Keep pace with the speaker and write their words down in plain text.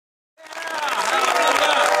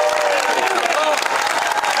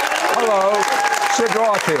Sid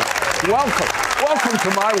Roth here. Welcome to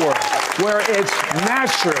my world, where it's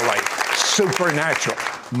naturally supernatural.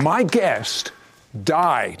 My guest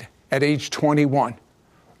died at age 21,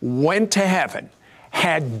 went to heaven,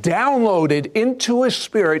 had downloaded into his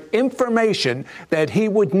spirit information that he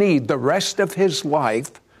would need the rest of his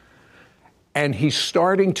life, and he's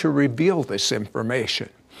starting to reveal this information.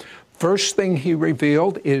 First thing he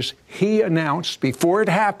revealed is he announced before it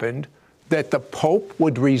happened that the Pope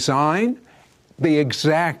would resign, the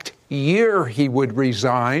exact year he would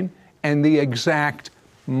resign, and the exact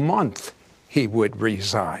month he would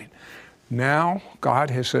resign. Now, God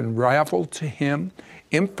has unraveled to him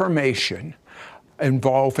information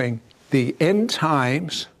involving the end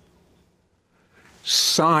times,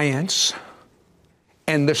 science,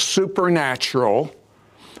 and the supernatural,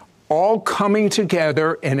 all coming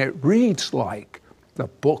together, and it reads like the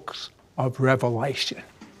books of Revelation.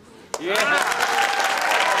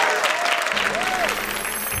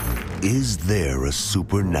 Is there a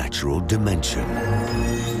supernatural dimension?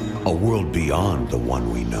 A world beyond the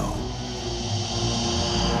one we know?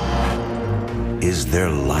 Is there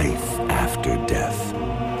life after death?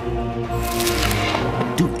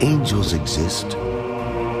 Do angels exist?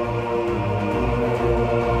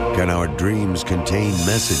 Can our dreams contain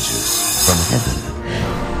messages from heaven?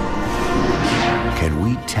 Can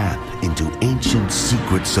we tap into ancient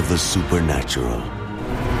secrets of the supernatural?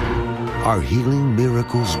 Are healing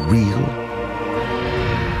miracles real?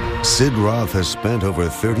 Sid Roth has spent over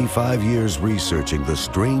 35 years researching the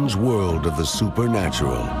strange world of the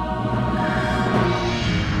supernatural.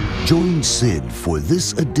 Join Sid for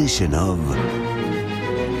this edition of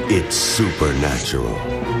It's Supernatural.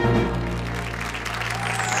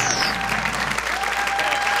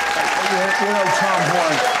 You know, Tom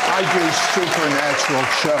Horn, I do supernatural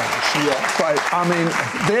shows. Yeah. But, I mean,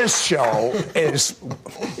 this show is,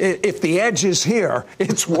 if the edge is here,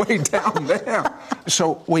 it's way down there.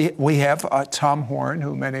 So we have Tom Horn,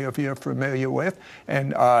 who many of you are familiar with.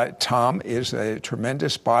 And Tom is a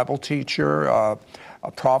tremendous Bible teacher, a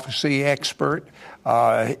prophecy expert.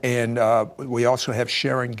 And we also have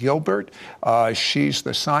Sharon Gilbert. She's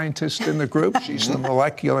the scientist in the group. She's the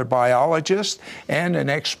molecular biologist and an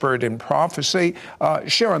expert in prophecy.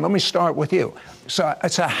 Sharon, let me start with you. So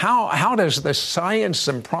how does the science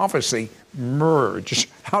and prophecy merge?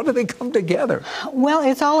 How do they come together? Well,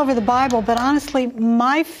 it's all over the Bible, but honestly,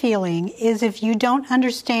 my feeling is if you don't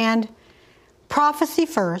understand prophecy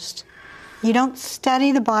first, you don't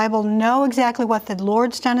study the Bible, know exactly what the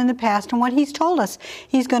Lord's done in the past and what He's told us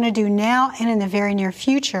He's going to do now and in the very near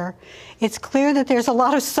future, it's clear that there's a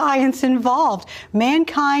lot of science involved.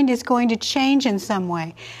 Mankind is going to change in some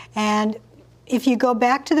way. And if you go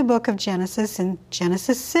back to the book of Genesis, in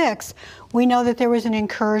Genesis 6, we know that there was an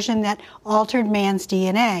incursion that altered man's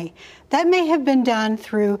DNA. That may have been done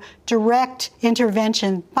through direct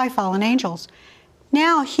intervention by fallen angels.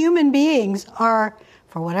 Now human beings are,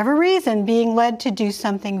 for whatever reason, being led to do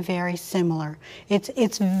something very similar.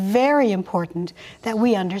 It's very important that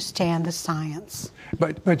we understand the science.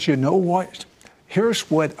 But you know what? Here's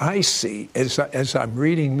what I see as I'm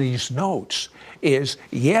reading these notes is,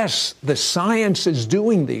 yes, the science is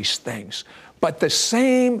doing these things, but the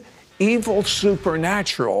same evil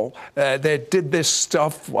supernatural that did this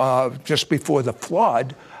stuff just before the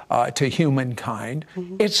flood to humankind,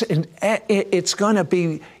 it's going to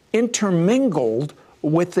be intermingled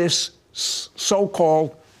with this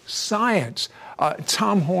so-called science.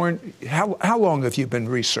 Tom Horn, how long have you been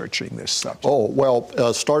researching this subject? Oh,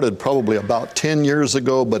 well, started probably about 10 years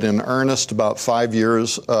ago, but in earnest about 5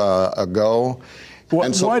 years ago.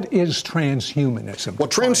 What is transhumanism? Well,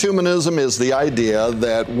 transhumanism is the idea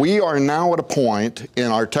that we are now at a point in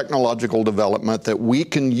our technological development that we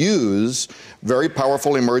can use very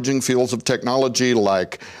powerful emerging fields of technology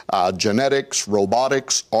like genetics,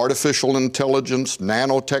 robotics, artificial intelligence,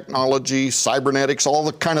 nanotechnology, cybernetics, all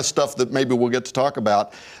the kind of stuff that maybe we'll get to talk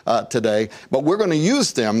about today. But we're going to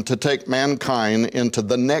use them to take mankind into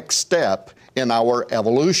the next step in our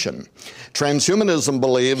evolution. Transhumanism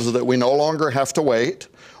believes that we no longer have to wait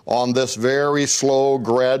on this very slow,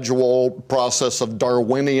 gradual process of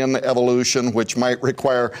Darwinian evolution, which might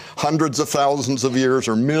require hundreds of thousands of years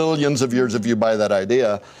or millions of years if you buy that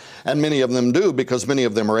idea. And many of them do, because many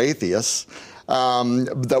of them are atheists.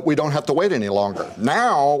 That we don't have to wait any longer.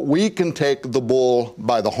 Now we can take the bull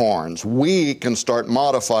by the horns. We can start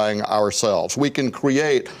modifying ourselves. We can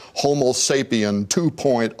create Homo sapien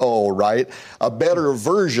 2.0, right? A better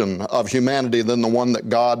version of humanity than the one that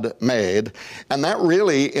God made. And that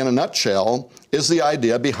really, in a nutshell, is the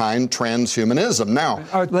idea behind transhumanism. Now,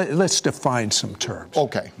 let's define some terms.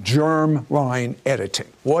 Okay. Germline editing.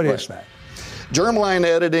 What is that? Germline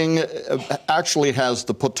editing actually has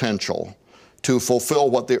the potential to fulfill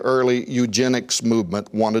what the early eugenics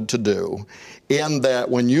movement wanted to do, in that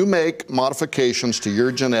when you make modifications to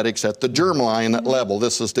your genetics at the germline level,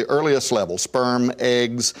 this is the earliest level, sperm,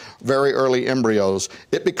 eggs, very early embryos,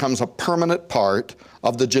 it becomes a permanent part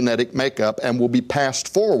of the genetic makeup and will be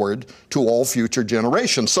passed forward to all future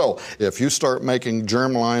generations. So if you start making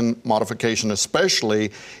germline modification,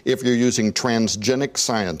 especially if you're using transgenic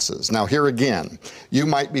sciences. Now here again, you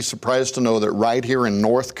might be surprised to know that right here in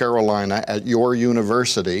North Carolina at your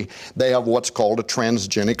university, they have what's called a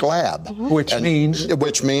transgenic lab. Which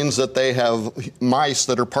means that they have mice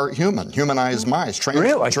that are part human, humanized mice,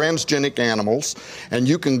 transgenic animals, and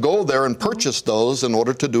you can go there and purchase those in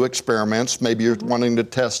order to do experiments. Maybe you're wanting to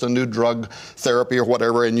test a new drug therapy or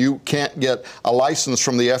whatever, and you can't get a license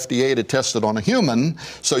from the FDA to test it on a human,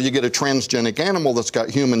 so you get a transgenic animal that's got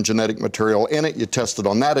human genetic material in it, you test it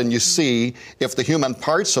on that, and you see if the human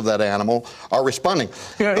parts of that animal are responding.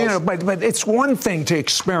 But it's one thing to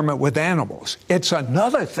experiment with animals. It's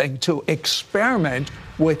another thing to experiment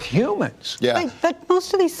with humans. Yeah. But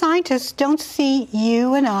most of these scientists don't see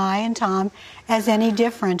you and I and Tom as any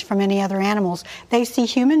different from any other animals. They see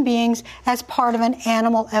human beings as part of an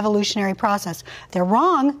animal evolutionary process. They're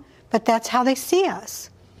wrong, but that's how they see us.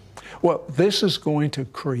 Well, this is going to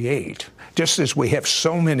create, just as we have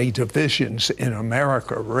so many divisions in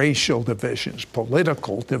America, racial divisions,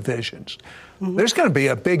 political divisions, there's going to be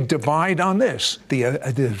a big divide on this,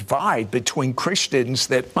 a divide between Christians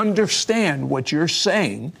that understand what you're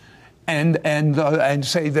saying and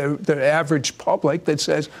say the average public that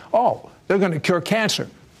says, oh, they're going to cure cancer.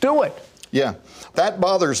 Do it. Yeah. That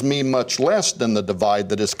bothers me much less than the divide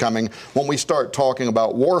that is coming when we start talking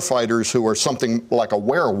about warfighters who are something like a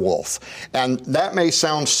werewolf. And that may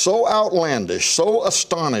sound so outlandish, so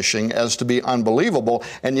astonishing as to be unbelievable,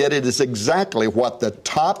 and yet it is exactly what the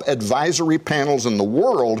top advisory panels in the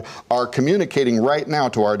world are communicating right now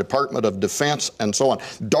to our Department of Defense and so on.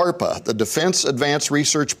 DARPA, the Defense Advanced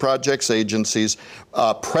Research Projects Agency's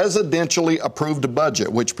presidentially approved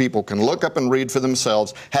budget, which people can look up and read for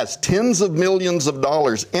themselves, has tens of millions of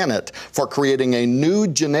dollars in it for creating a new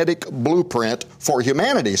genetic blueprint for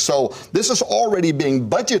humanity. So this is already being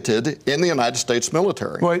budgeted in the United States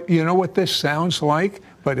military. Well, you know what this sounds like?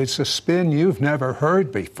 But it's a spin you've never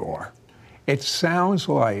heard before. It sounds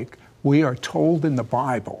like we are told in the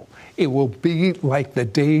Bible it will be like the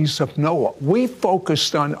days of Noah. We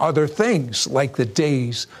focused on other things like the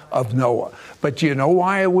days of Noah. But do you know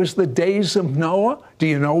why it was the days of Noah? Do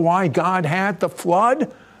you know why God had the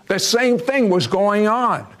flood? The same thing was going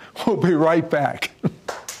on. We'll be right back. We'll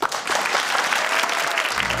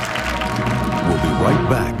be right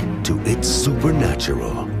back to It's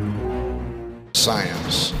Supernatural.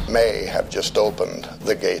 Science may have just opened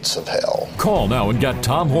the gates of hell. Call now and get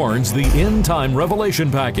Tom Horn's The End Time Revelation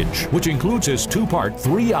Package, which includes his 2-part,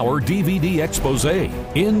 3-hour DVD expose,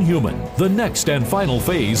 Inhuman, the next and final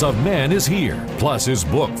phase of man is here, plus his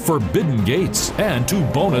book, Forbidden Gates, and 2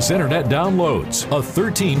 bonus internet downloads, a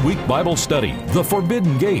 13-week Bible study, The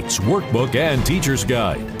Forbidden Gates Workbook and Teacher's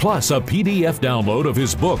Guide, plus a PDF download of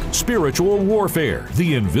his book, Spiritual Warfare,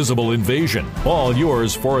 The Invisible Invasion, all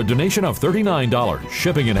yours for a donation of $39.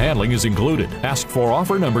 Shipping and handling is included. Ask for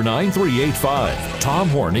offer number 9385. Tom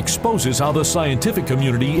Horn exposes how the scientific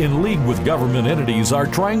community in league with government entities are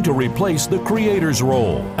trying to replace the creator's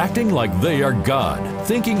role, acting like they are God,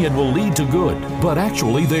 thinking it will lead to good, but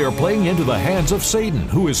actually they are playing into the hands of Satan,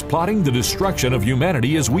 who is plotting the destruction of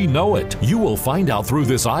humanity as we know it. You will find out through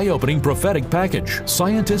this eye-opening prophetic package.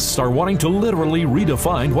 Scientists are wanting to literally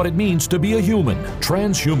redefine what it means to be a human.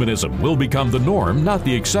 Transhumanism will become the norm, not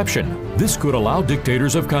the exception. This could allow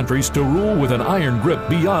dictators of countries to rule with an iron grip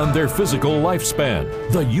beyond their physical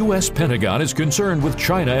lifespan. The U.S. Pentagon is concerned with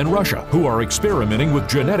China and Russia, who are experimenting with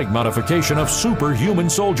genetic modification of superhuman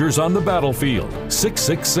soldiers on the battlefield.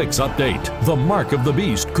 666 update. The mark of the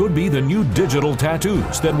beast could be the new digital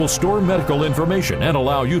tattoos that will store medical information and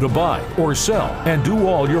allow you to buy or sell and do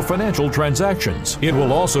all your financial transactions. It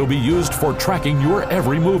will also be used for tracking your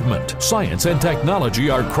every movement. Science and technology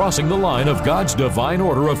are crossing the line of God's divine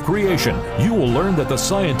order of creation. You will learn that the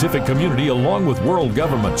scientific community, along with world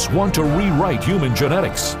governments, want to rewrite human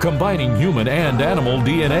genetics, combining human and animal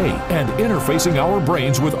DNA and interfacing our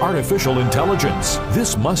brains with artificial intelligence.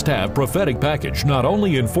 This must-have prophetic package not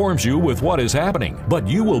only informs you with what is happening, but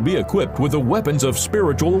you will be equipped with the weapons of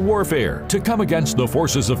spiritual warfare to come against the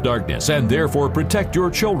forces of darkness and therefore protect your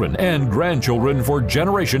children and grandchildren for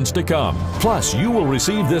generations to come. Plus, you will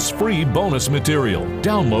receive this free bonus material.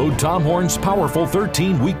 Download Tom Horn's powerful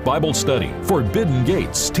 13-week Bible study, Forbidden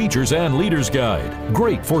Gates, Teachers and Leaders Guide.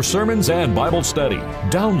 Great for sermons and Bible study.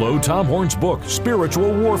 Download Tom Horn's book,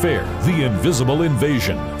 Spiritual Warfare, The Invisible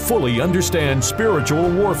Invasion. Fully understand spiritual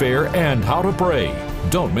warfare and how to pray.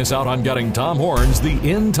 Don't miss out on getting Tom Horn's The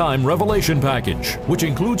End Time Revelation Package, which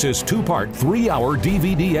includes his 2-part, 3-hour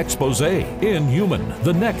DVD expose, Inhuman,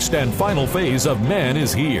 the next and final phase of Man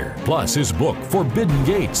is Here, plus his book, Forbidden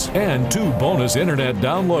Gates, and 2 bonus internet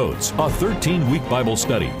downloads, a 13-week Bible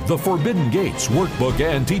study, the Forbidden Gates Workbook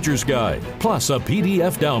and Teacher's Guide, plus a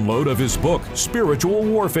PDF download of his book, Spiritual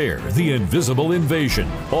Warfare, The Invisible Invasion.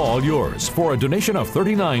 All yours for a donation of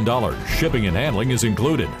 $39. Shipping and handling is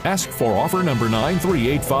included. Ask for offer number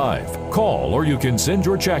 9385. Call or you can send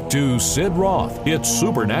your check to Sid Roth. It's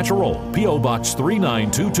Supernatural. P.O. Box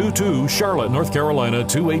 39222, Charlotte, North Carolina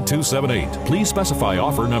 28278. Please specify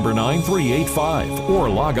offer number 9385 or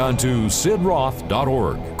log on to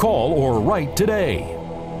sidroth.org. Call or write today.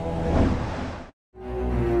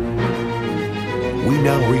 We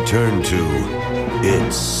now return to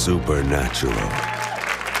It's Supernatural.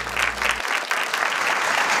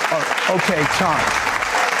 Okay, Tom.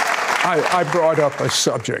 I brought up a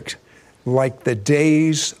subject like the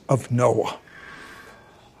days of Noah.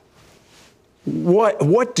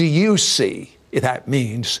 What do you see that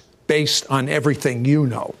means based on everything you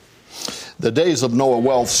know? The days of Noah,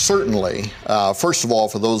 well, certainly. First of all,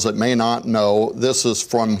 for those that may not know, this is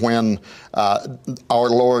from when our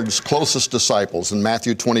Lord's closest disciples in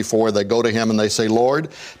Matthew 24, they go to him and they say, Lord,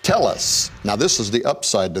 tell us. Now, this is the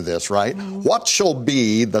upside to this, right? What shall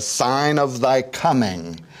be the sign of thy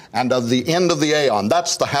coming and of the end of the aeon?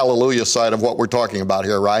 That's the hallelujah side of what we're talking about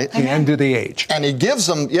here, right? The end of the age. And he gives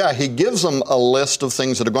them a list of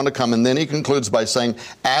things that are going to come, and then he concludes by saying,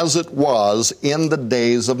 as it was in the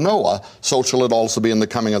days of Noah, so shall it also be in the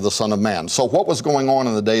coming of the Son of Man. So what was going on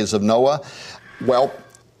in the days of Noah? Well,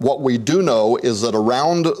 what we do know is that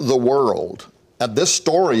around the world, and this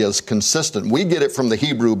story is consistent. We get it from the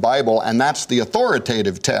Hebrew Bible, and that's the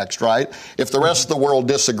authoritative text, right? If the rest of the world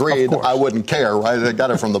disagreed, I wouldn't care, right? I got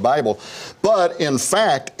it from the Bible. But in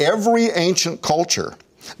fact, every ancient culture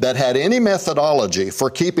that had any methodology for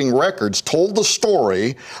keeping records told the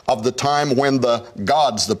story of the time when the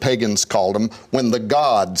gods, the pagans called them, when the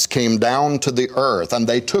gods came down to the earth and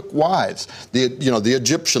they took wives. The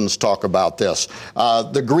Egyptians talk about this.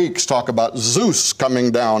 The Greeks talk about Zeus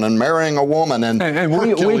coming down and marrying a woman, and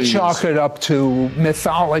we chalk it up to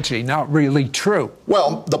mythology, not really true.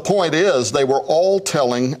 Well, the point is they were all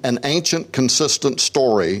telling an ancient, consistent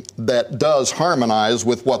story that does harmonize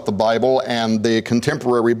with what the Bible and the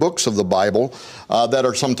contemporary books of the Bible that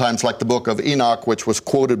are sometimes like the book of Enoch, which was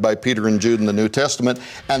quoted by Peter and Jude in the New Testament.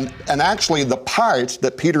 And actually the parts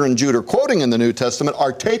that Peter and Jude are quoting in the New Testament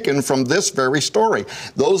are taken from this very story.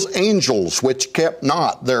 Those angels which kept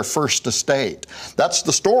not their first estate. That's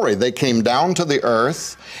the story. They came down to the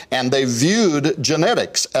earth and they viewed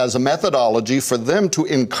genetics as a methodology for them to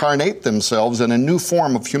incarnate themselves in a new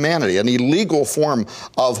form of humanity, an illegal form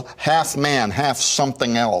of half man, half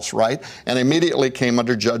something else, right? And immediately came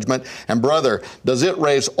under judgment. And brother, does it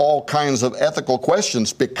raise all kinds of ethical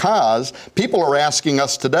questions, because people are asking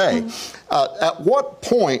us today, at what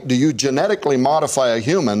point do you genetically modify a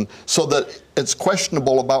human so that it's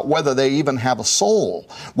questionable about whether they even have a soul?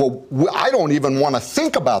 Well, I don't even want to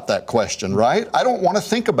think about that question, right? I don't want to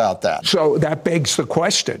think about that. So that begs the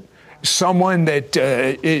question. Someone that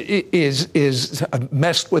is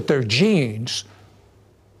messed with their genes,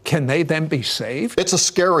 can they then be saved? It's a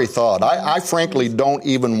scary thought. I frankly don't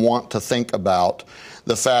even want to think about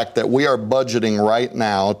the fact that we are budgeting right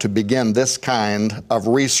now to begin this kind of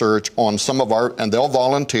research on some of our, and they'll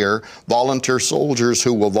volunteer soldiers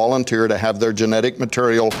who will volunteer to have their genetic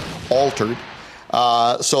material altered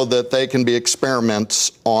so that they can be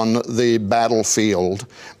experiments on the battlefield.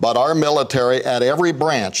 But our military at every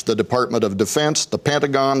branch, the Department of Defense, the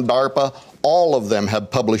Pentagon, DARPA, all of them have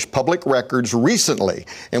published public records recently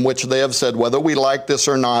in which they have said, whether we like this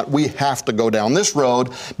or not, we have to go down this road,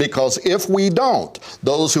 because if we don't,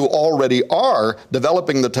 those who already are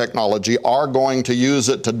developing the technology are going to use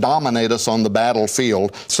it to dominate us on the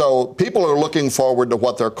battlefield. So people are looking forward to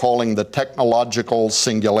what they're calling the technological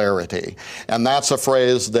singularity. And that's a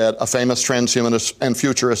phrase that a famous transhumanist and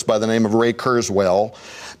futurist by the name of Ray Kurzweil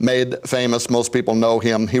made famous. Most people know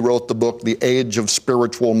him. He wrote the book, The Age of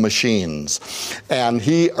Spiritual Machines. And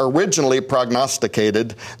he originally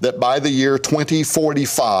prognosticated that by the year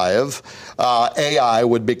 2045, AI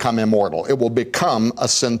would become immortal. It will become a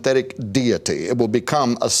synthetic deity. It will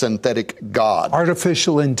become a synthetic God.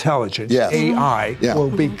 Artificial intelligence, yes. AI, will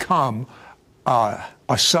become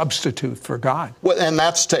a substitute for God. Well, and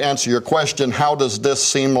that's to answer your question, how does this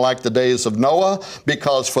seem like the days of Noah?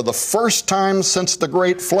 Because for the first time since the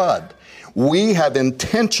Great Flood, we have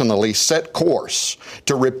intentionally set course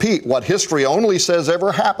to repeat what history only says ever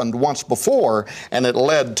happened once before, and it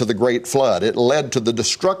led to the Great Flood. It led to the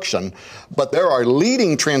destruction. But there are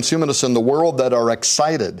leading transhumanists in the world that are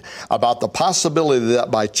excited about the possibility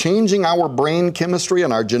that by changing our brain chemistry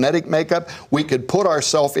and our genetic makeup, we could put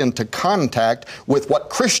ourselves into contact with what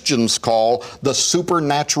Christians call the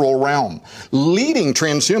supernatural realm. Leading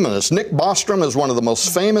transhumanists, Nick Bostrom is one of the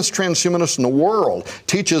most famous transhumanists in the world,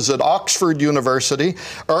 teaches at Oxford University,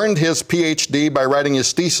 earned his PhD by writing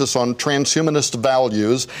his thesis on transhumanist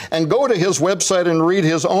values, and go to his website and read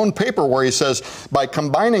his own paper where he says, by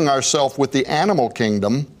combining ourselves with the animal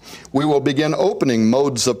kingdom, we will begin opening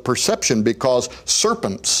modes of perception because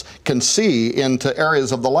serpents can see into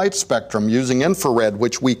areas of the light spectrum using infrared,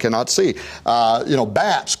 which we cannot see.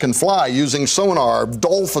 Bats can fly using sonar.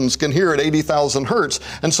 Dolphins can hear at 80,000 hertz.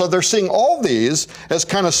 And so they're seeing all these as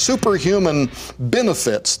kind of superhuman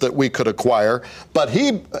benefits that we could acquire. But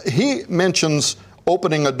he mentions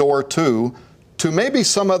opening a door to maybe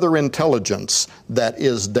some other intelligence that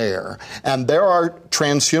is there. And there are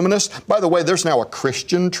transhumanists. By the way, there's now a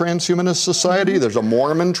Christian transhumanist society. There's a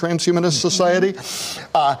Mormon transhumanist society.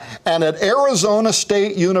 And at Arizona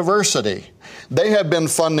State University, they have been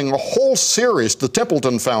funding a whole series, the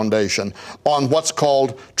Templeton Foundation, on what's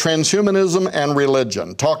called transhumanism and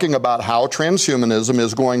religion, talking about how transhumanism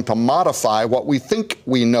is going to modify what we think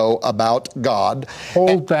we know about God.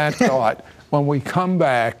 Hold that thought. When we come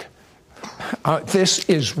back, this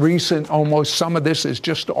is recent, almost some of this is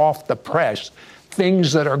just off the press.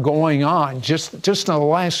 Things that are going on just in the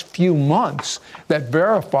last few months that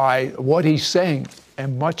verify what he's saying,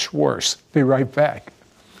 and much worse. Be right back.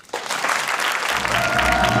 We'll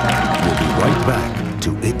be right back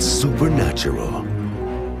to It's Supernatural.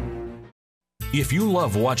 If you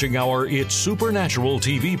love watching our It's Supernatural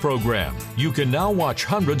TV program, you can now watch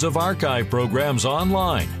hundreds of archive programs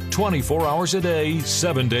online, 24 hours a day,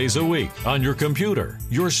 7 days a week, on your computer,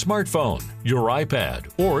 your smartphone, your iPad,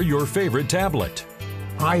 or your favorite tablet.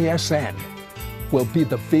 ISN will be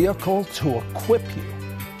the vehicle to equip you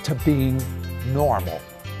to being normal.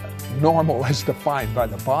 Normal as defined by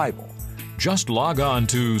the Bible. Just log on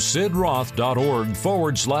to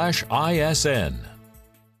sidroth.org/ISN.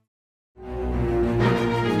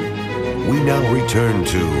 We now return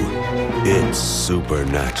to It's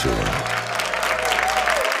Supernatural.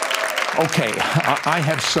 Okay, I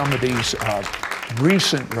have some of these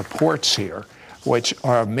recent reports here, which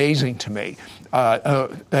are amazing to me.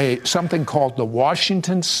 Something called the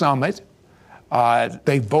Washington Summit.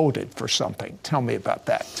 They voted for something. Tell me about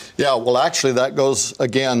that. Yeah, well, actually, that goes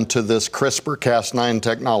again to this CRISPR-Cas9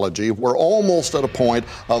 technology. We're almost at a point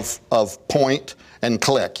of point and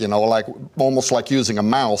click, almost like using a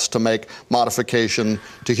mouse to make modification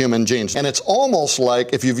to human genes. And it's almost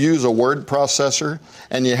like if you've used a word processor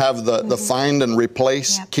and you have the find and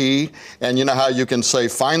replace key, and you know how you can say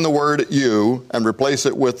find the word you and replace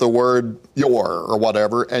it with the word your or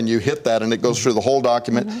whatever, and you hit that and it goes through the whole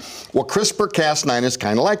document. Well, CRISPR-Cas9 is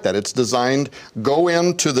kind of like that. It's designed, go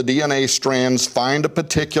into the DNA strands, find a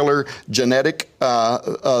particular genetic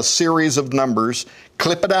series of numbers,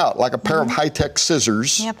 clip it out like a pair of high-tech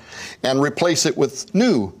scissors, and replace it with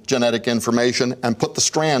new genetic information and put the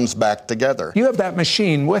strands back together. You have that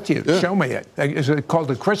machine with you. Yeah. Show me it. Is it called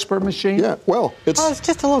the CRISPR machine? Yeah, well, it's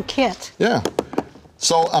just a little kit. Yeah.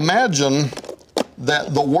 So imagine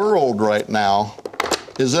that the world right now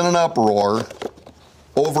is in an uproar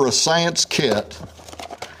over a science kit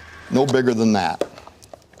no bigger than that.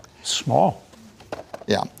 Small.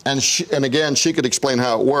 Yeah, and again, she could explain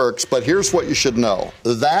how it works, but here's what you should know.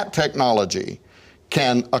 That technology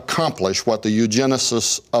can accomplish what the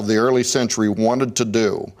eugenicists of the early century wanted to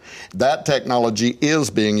do. That technology is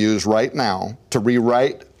being used right now to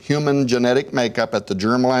rewrite human genetic makeup at the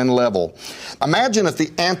germline level. Imagine if the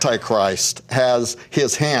Antichrist has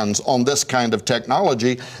his hands on this kind of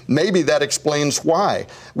technology. Maybe that explains why,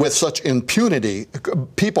 with such impunity,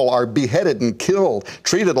 people are beheaded and killed,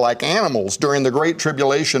 treated like animals during the Great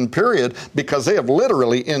Tribulation period, because they have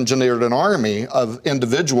literally engineered an army of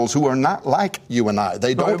individuals who are not like you and I.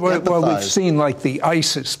 They don't empathize. Well, we've seen like the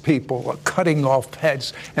ISIS people cutting off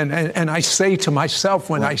heads, and I say to myself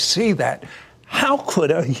when I see that, how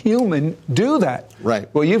could a human do that? Right.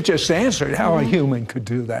 Well, you've just answered how a human could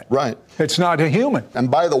do that. Right. It's not a human. And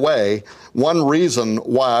by the way, one reason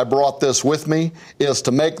why I brought this with me is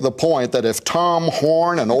to make the point that if Tom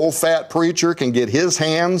Horn, an old fat preacher, can get his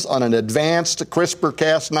hands on an advanced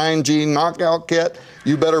CRISPR-Cas9 gene knockout kit,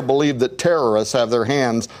 you better believe that terrorists have their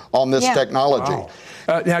hands on this technology.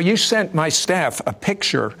 Wow. Now, you sent my staff a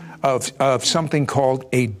picture of something called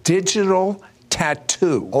a digital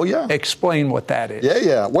tattoo. Oh, yeah. Explain what that is.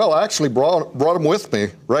 Yeah. Well, I actually brought them with me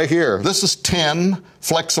right here. This is 10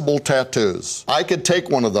 flexible tattoos. I could take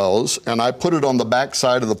one of those and I put it on the back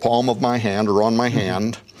side of the palm of my hand or on my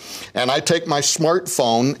hand, and I take my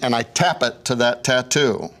smartphone and I tap it to that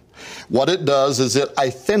tattoo. What it does is it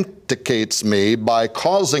authenticates me by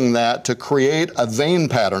causing that to create a vein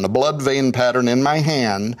pattern, a blood vein pattern in my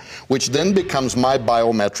hand, which then becomes my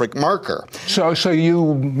biometric marker. So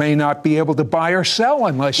you may not be able to buy or sell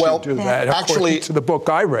unless you do that, according to the book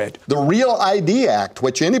I read. The Real ID Act,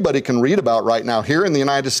 which anybody can read about right now here in the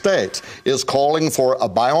United States, is calling for a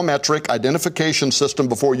biometric identification system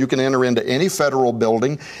before you can enter into any federal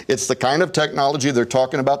building. It's the kind of technology they're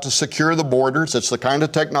talking about to secure the borders. It's the kind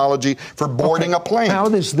of technology for boarding a plane. How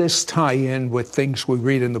does this tie in with things we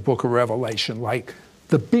read in the book of Revelation, like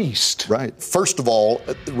the beast? Right. First of all,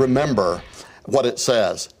 remember what it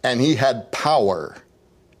says. And he had power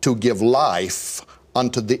to give life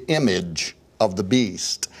unto the image of the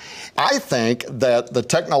beast. I think that the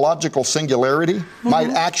technological singularity might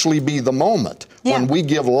actually be the moment when we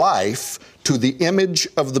give life to the image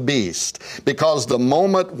of the beast, because the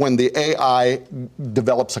moment when the AI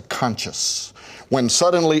develops a conscious, when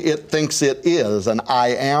suddenly it thinks it is an I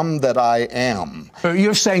am that I am.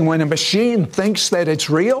 You're saying when a machine thinks that it's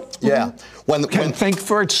real? Yeah. When think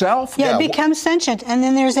for itself? Yeah, it becomes sentient. And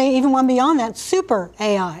then there's even one beyond that, super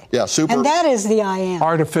AI. Yeah, super. And that is the I am.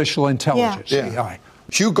 Artificial intelligence, AI.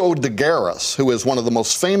 Hugo de Garis, who is one of the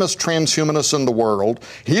most famous transhumanists in the world,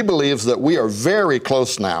 he believes that we are very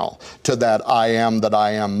close now to that I am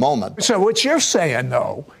moment. So what you're saying,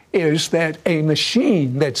 though, is that a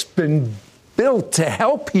machine that's been built to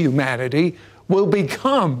help humanity will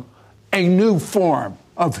become a new form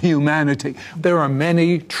of humanity. There are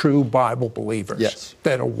many true Bible believers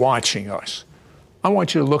that are watching us. I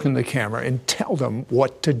want you to look in the camera and tell them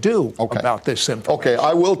what to do about this information. Okay,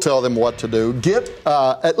 I will tell them what to do. Get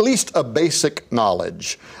at least a basic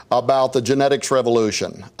knowledge about the genetics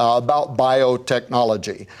revolution, about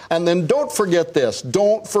biotechnology. And then don't forget this.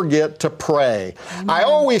 Don't forget to pray. I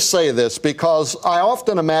always say this because I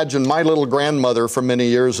often imagine my little grandmother from many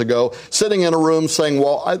years ago sitting in a room saying,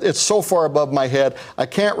 well, it's so far above my head, I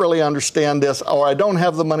can't really understand this, or I don't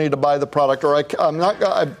have the money to buy the product, or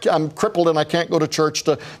I'm crippled and I can't go to church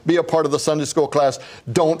to be a part of the Sunday school class.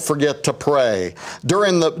 Don't forget to pray.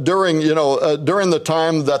 During the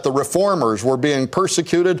time that the reformers were being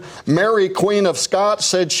persecuted, Mary, Queen of Scots,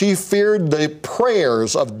 said she feared the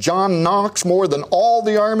prayers of John Knox more than all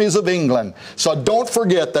the armies of England. So don't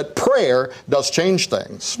forget that prayer does change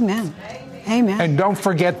things. Amen. Amen. And don't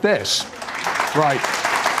forget this. Right.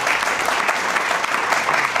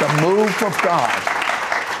 The move of God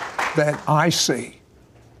that I see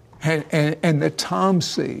and that Tom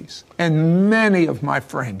sees and many of my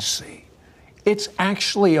friends see, it's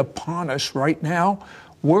actually upon us right now.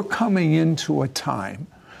 We're coming into a time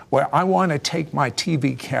where I want to take my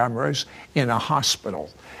TV cameras in a hospital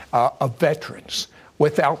of veterans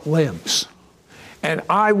without limbs. And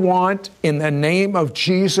I want, in the name of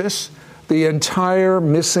Jesus, the entire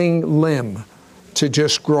missing limb to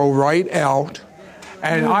just grow right out.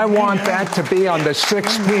 And I want that to be on the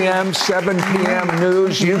 6 p.m., 7 p.m.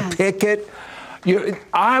 news. You pick it.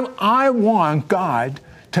 I want God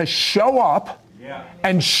to show up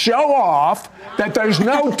and show off that there's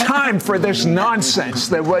no time for this nonsense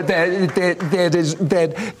that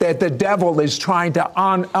the devil is trying to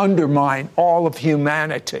undermine all of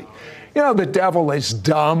humanity. You know, the devil is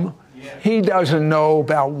dumb. He doesn't know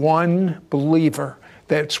about one believer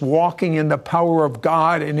that's walking in the power of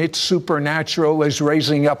God, and its supernatural is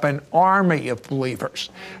raising up an army of believers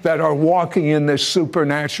that are walking in this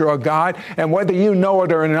supernatural God. And whether you know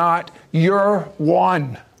it or not, you're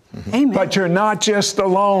one. Amen. But you're not just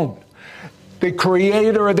alone. The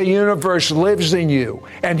creator of the universe lives in you,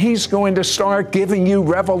 and he's going to start giving you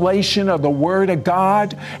revelation of the Word of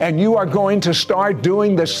God, and you are going to start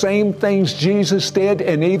doing the same things Jesus did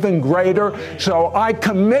and even greater. So I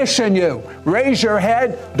commission you. Raise your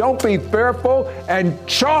head, don't be fearful, and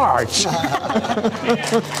charge.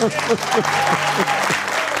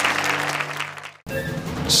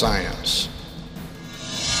 Science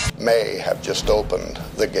may have just opened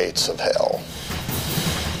the gates of hell.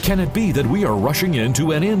 Can it be that we are rushing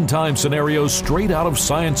into an end-time scenario straight out of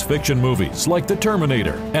science fiction movies like The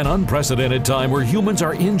Terminator, an unprecedented time where humans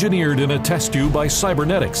are engineered in a test tube by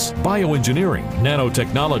cybernetics, bioengineering,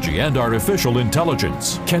 nanotechnology, and artificial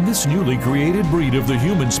intelligence? Can this newly created breed of the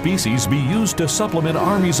human species be used to supplement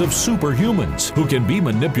armies of superhumans who can be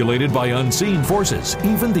manipulated by unseen forces,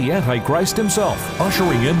 even the Antichrist himself,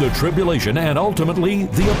 ushering in the tribulation and ultimately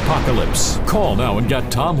the apocalypse? Call now and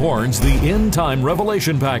get Tom Horn's The End Time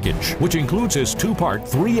Revelation Package, which includes his two-part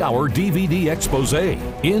 3-hour DVD expose,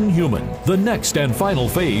 Inhuman, the next and final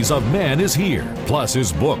phase of Man is Here, plus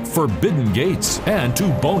his book Forbidden Gates, and 2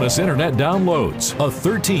 bonus internet downloads, a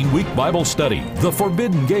 13-week Bible study, The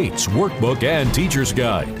Forbidden Gates Workbook and Teacher's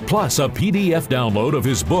Guide, plus a PDF download of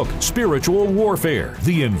his book Spiritual Warfare,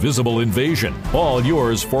 The Invisible Invasion. All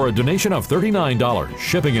yours for a donation of $39.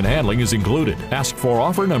 Shipping and handling is included. Ask for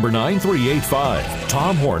offer number 9385.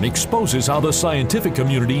 Tom Horn exposes how the scientific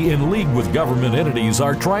community in league with government entities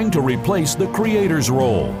are trying to replace the Creator's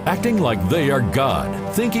role, acting like they are God,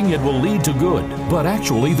 thinking it will lead to good, but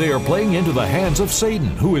actually they are playing into the hands of Satan,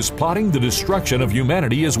 who is plotting the destruction of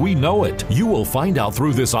humanity as we know it. You will find out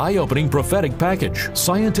through this eye-opening prophetic package.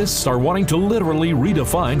 Scientists are wanting to literally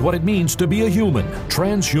redefine what it means to be a human.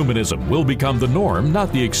 Transhumanism will become the norm,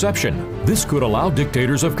 not the exception. This could allow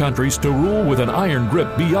dictators of countries to rule with an iron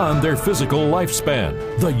grip beyond their physical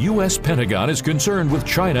lifespan. The U.S. Pentagon is concerned with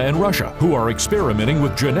China and Russia, who are experimenting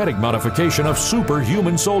with genetic modification of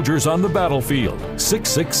superhuman soldiers on the battlefield.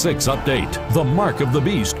 666 update. The mark of the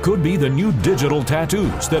beast could be the new digital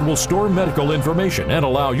tattoos that will store medical information and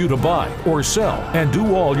allow you to buy or sell and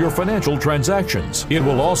do all your financial transactions. It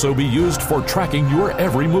will also be used for tracking your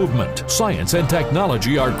every movement. Science and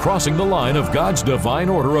technology are crossing the line of God's divine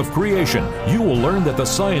order of creation. You will learn that the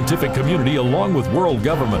scientific community, along with world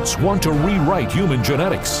governments, want to rewrite human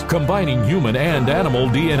genetics, combining human and animal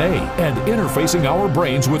DNA and interfacing our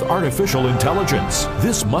brains with artificial intelligence.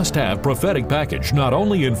 This must-have prophetic package not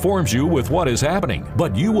only informs you with what is happening,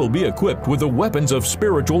 but you will be equipped with the weapons of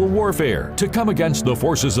spiritual warfare to come against the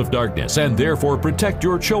forces of darkness and therefore protect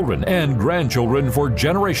your children and grandchildren for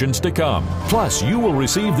generations to come. Plus, you will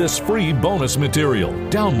receive this free bonus material.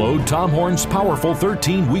 Download Tom Horn's powerful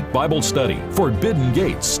 13-week Bible study, Forbidden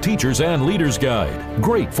Gates Teacher's and Leader's Guide.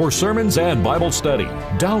 Great for sermons and Bible study.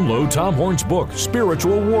 Download Tom Horn's book,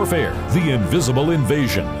 Spiritual Warfare, The Invisible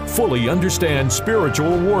Invasion. Fully understand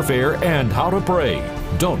spiritual warfare and how to pray.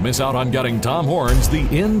 Don't miss out on getting Tom Horn's The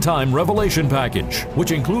End Time Revelation Package,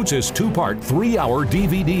 which includes his 2-part 3-hour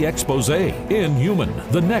DVD expose, Inhuman,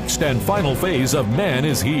 the next and final phase of Man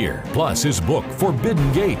is Here, plus his book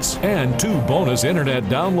Forbidden Gates and 2 bonus internet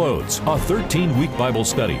downloads, a 13-week Bible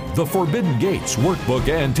study, The Forbidden Gates Workbook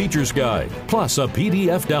and Teacher's Guide, plus a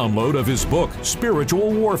PDF download of his book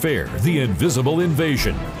Spiritual Warfare, The Invisible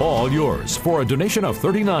Invasion. All yours for a donation of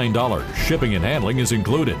 $39. Shipping and handling is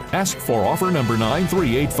included. Ask for offer number 9385.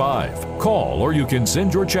 Call or you can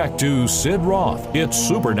send your check to Sid Roth. It's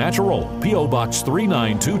Supernatural. P.O. Box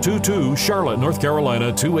 39222, Charlotte, North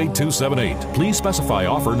Carolina 28278. Please specify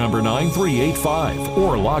offer number 9385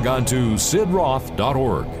 or log on to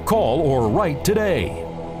sidroth.org. Call or write today.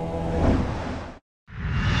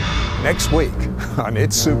 Next week on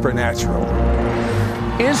It's Supernatural.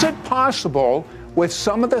 Is it possible with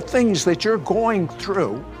some of the things that you're going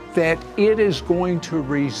through that it is going to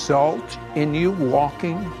result in you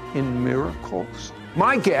walking in miracles?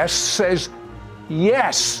 My guest says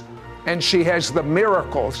yes, and she has the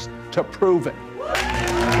miracles to prove it.